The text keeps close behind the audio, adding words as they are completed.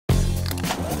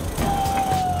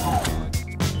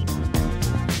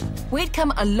We'd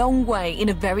come a long way in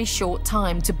a very short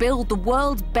time to build the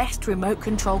world's best remote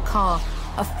control car,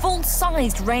 a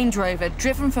full-sized Range Rover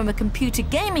driven from a computer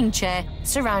gaming chair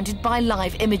surrounded by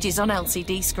live images on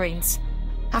LCD screens.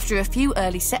 After a few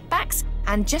early setbacks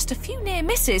and just a few near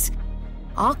misses,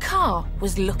 our car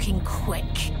was looking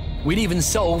quick. We'd even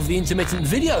solved the intermittent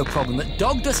video problem that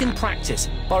dogged us in practice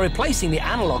by replacing the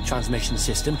analog transmission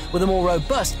system with a more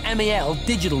robust MEL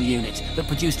digital unit that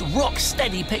produced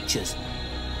rock-steady pictures.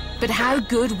 But how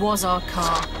good was our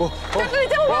car?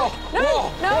 No!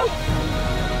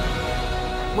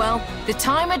 Well, the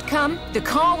time had come, the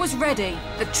car was ready,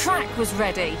 the track was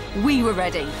ready, we were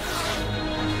ready.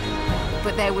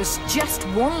 But there was just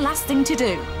one last thing to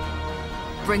do.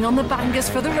 Bring on the bangers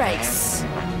for the race.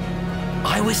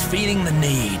 I was feeling the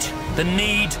need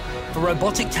for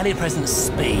robotic telepresence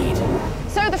speed.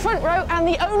 So the front row and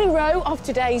the only row of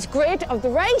today's grid of the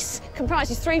race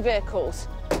comprises 3 vehicles.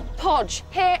 Podge,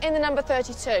 here in the number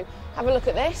 32. Have a look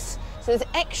at this. So there's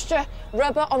extra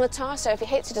rubber on the tyre, so if it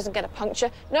hits, it doesn't get a puncture.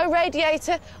 No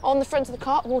radiator on the front of the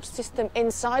car, water system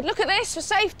inside. Look at this for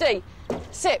safety.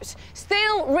 Sips,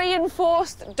 steel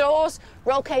reinforced doors,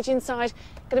 roll cage inside.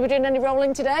 Going to be doing any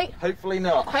rolling today? Hopefully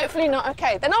not. Hopefully not,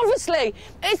 OK. Then obviously,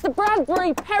 it's the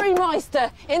Bradbury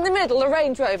Perrymeister in the middle, the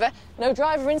Range Rover. No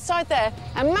driver inside there.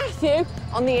 And Matthew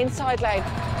on the inside lane.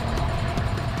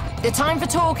 The time for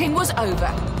talking was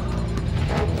over.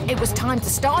 It was time to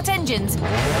start engines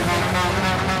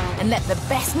and let the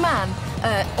best man,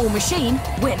 or machine,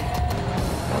 win.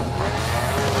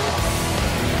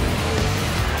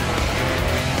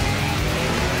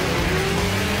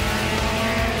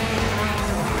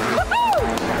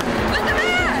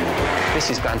 This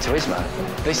is Gran Turismo.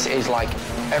 This is like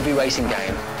every racing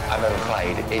game I've ever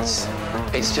played. It's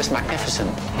just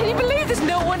magnificent. Can you believe there's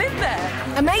no one in there?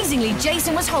 Amazingly,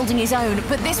 Jason was holding his own,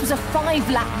 but this was a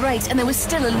 5-lap race and there was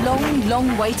still a long,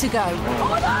 long way to go.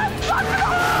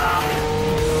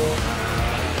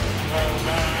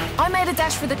 I made a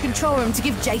dash for the control room to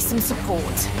give Jason support.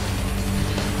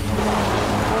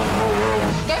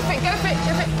 Go for it, go for it,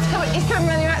 go for it. He's coming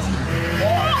around your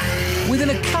ass. Within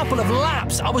a couple of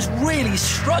laps, I was really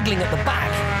struggling at the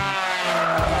back.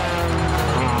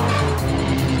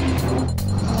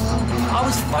 I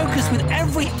was focused with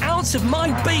every ounce of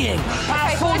my being.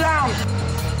 Fall down!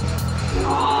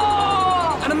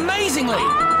 Oh! And amazingly,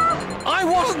 I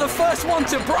wasn't the first one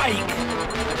to brake.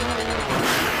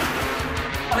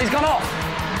 Oh, he's gone off.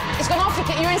 It's gone off.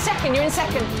 You're in second, you're in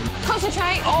second.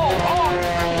 Concentrate. Oh!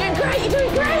 You're doing great, you're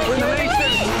doing great. We're in the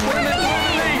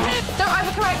lead. Don't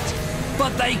overcorrect.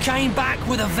 But they came back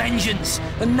with a vengeance,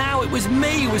 and now it was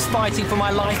me who was fighting for my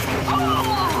life.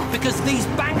 Oh! Because these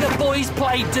banger boys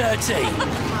played dirty.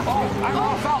 Oh, hang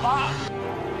on, I felt that.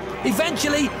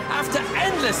 Eventually, after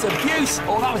endless abuse...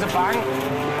 Oh, that was a bang.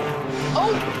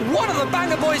 Oh, one of the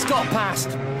banger boys got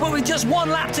past. But with just 1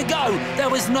 lap to go, there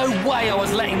was no way I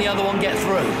was letting the other one get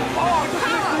through. Oh,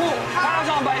 hands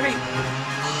on, baby.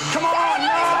 Come on,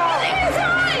 no!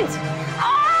 Inside!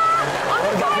 On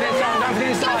the Go for the inside, go for the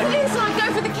inside. Go for the inside, go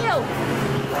for the kill.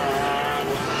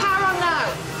 Power on now.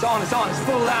 It's on, it's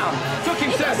full down. Took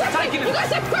him, sir. Taking him. You got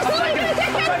second. Push the line, I'm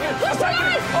taking it. Push the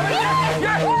line.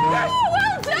 Yes! Well done.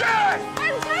 Yes!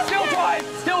 Fantastic.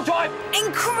 Still drive.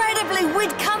 Incredibly,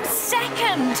 we'd come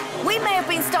second. We may have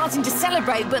been starting to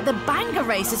celebrate, but the banger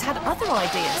racers had other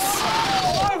ideas.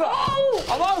 I'm over.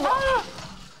 I'm over.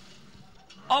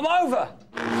 I'm over.